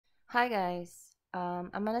Hi guys, I'm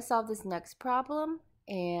gonna solve this next problem,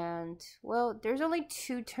 and well, there's only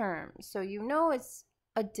two terms, so you know it's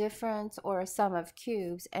a difference or a sum of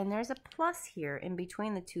cubes, and there's a plus here in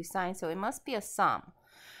between the two signs, so it must be a sum.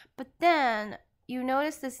 But then you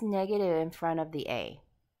notice this negative in front of the a,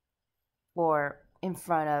 or in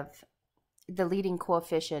front of the leading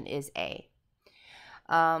coefficient is a.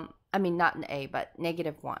 I mean, not an a, but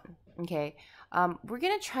 -1. Okay, we're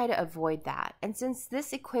going to try to avoid that. And since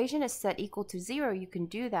this equation is set equal to 0, you can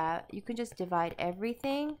do that. You can just divide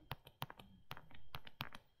everything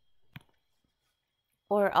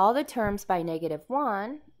or all the terms by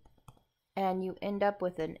 -1, and you end up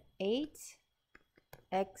with an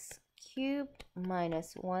 8x cubed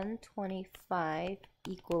minus 125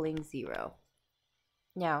 equaling 0.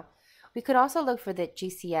 Now, we could also look for the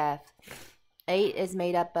GCF. 8 is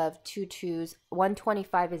made up of 2 2's.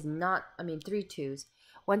 125 is not, 3 2's.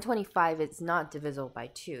 125 is not divisible by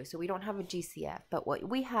 2, so we don't have a GCF. But what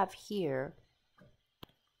we have here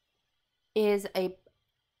is a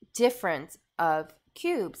difference of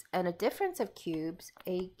cubes. And a difference of cubes,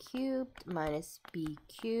 a cubed minus b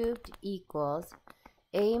cubed equals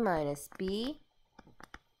a minus b,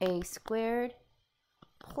 a squared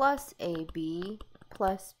plus ab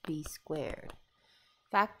plus b squared.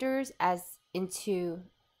 Factors as into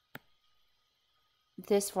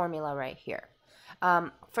this formula right here.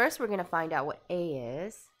 First, we're going to find out what a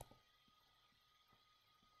is,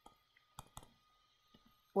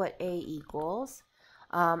 what a equals,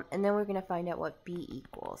 and then we're going to find out what b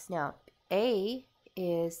equals. Now, a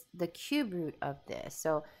is the cube root of this,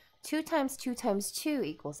 so 2 times 2 times 2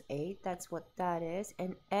 equals 8. That's what that is.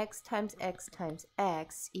 And x times x times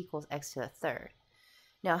x equals x to the third.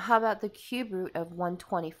 Now, how about the cube root of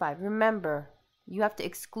 125? Remember, you have to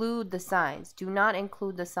exclude the signs. Do not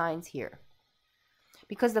include the signs here,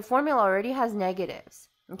 because the formula already has negatives.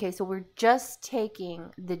 Okay, so we're just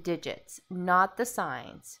taking the digits, not the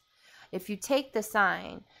signs. If you take the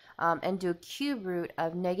sign and do a cube root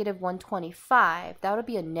of -125, that would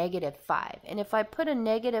be a -5. And if I put a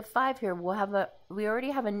 -5 here, we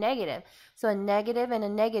already have a negative. So a negative and a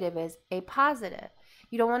negative is a positive.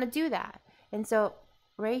 You don't want to do that. And so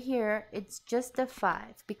right here, it's just a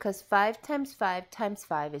 5, because 5 times 5 times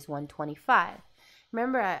 5 is 125.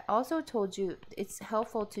 Remember, I also told you it's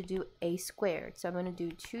helpful to do a squared. So I'm going to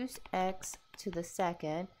do 2x to the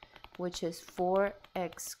second, which is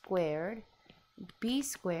 4x squared, b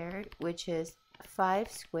squared, which is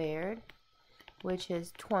 5 squared, which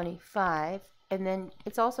is 25. And then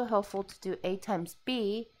it's also helpful to do a times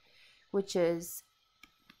b, which is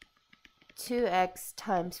 2x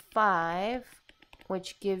times 5,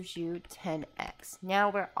 which gives you 10x. Now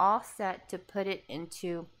we're all set to put it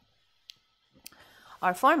into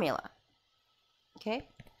our formula. Okay,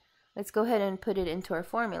 let's go ahead and put it into our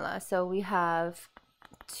formula. So we have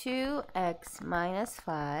 2x minus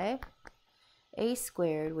 5, a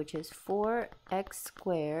squared, which is 4x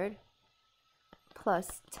squared,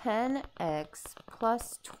 plus 10x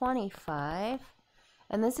plus 25,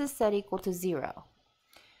 and this is set equal to 0.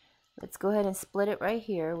 Let's go ahead and split it right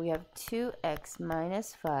here. We have 2x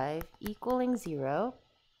minus 5 equaling 0,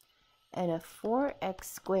 and a 4x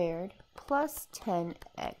squared plus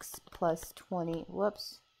 10x plus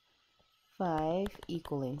 5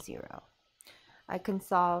 equaling 0. I can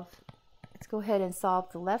solve, let's go ahead and solve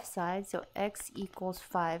the left side. So x equals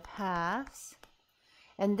 5/2.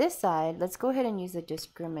 And this side, let's go ahead and use the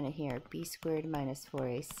discriminant here. B squared minus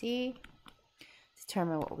 4ac.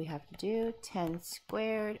 Determine what we have to do. 10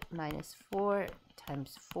 squared minus 4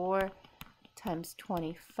 times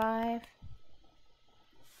 25.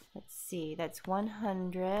 Let's see, that's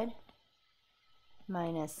 100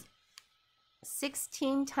 minus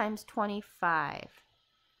 16 times 25.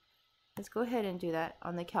 Let's go ahead and do that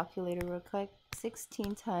on the calculator real quick.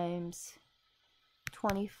 16 times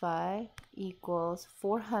 25 equals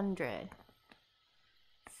 400.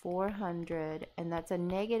 400, and that's a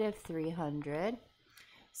 -300.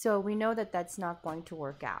 So we know that that's not going to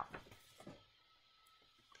work out.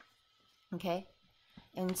 Okay,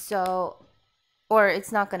 and so, or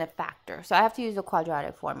it's not going to factor. So I have to use a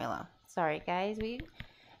quadratic formula. Sorry guys, the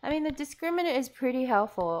discriminant is pretty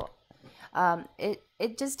helpful.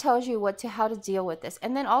 It just tells you how to deal with this.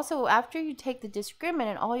 And then also, after you take the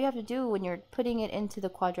discriminant, all you have to do when you're putting it into the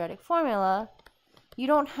quadratic formula, you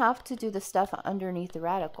don't have to do the stuff underneath the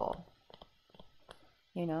radical.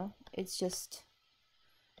 You know, it's just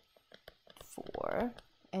 4,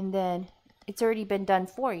 and then it's already been done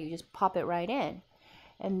for you. Just pop it right in.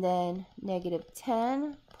 And then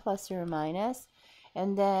 -10 plus or minus,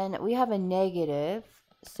 and then we have a negative,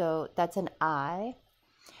 so that's an I.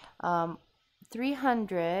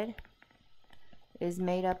 300 is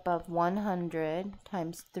made up of 100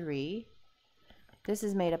 times 3. This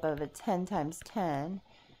is made up of a 10 times 10.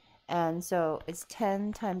 And so it's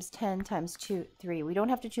 10 times 10 times 3. We don't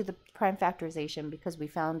have to do the prime factorization because we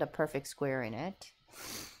found a perfect square in it.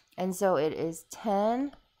 And so it is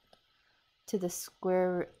 10 to the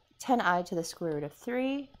square, 10I to the square root of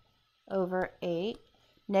 3 over 8.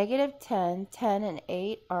 Negative 10, 10 and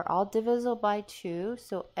 8 are all divisible by 2.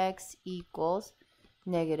 So x equals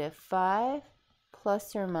negative 5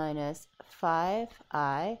 plus or minus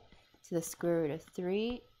 5I to the square root of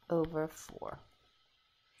 3 over 4.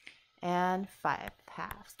 And 5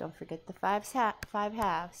 halves. Don't forget the 5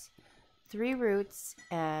 halves. 3 roots,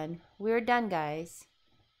 and we're done, guys.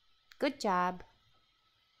 Good job.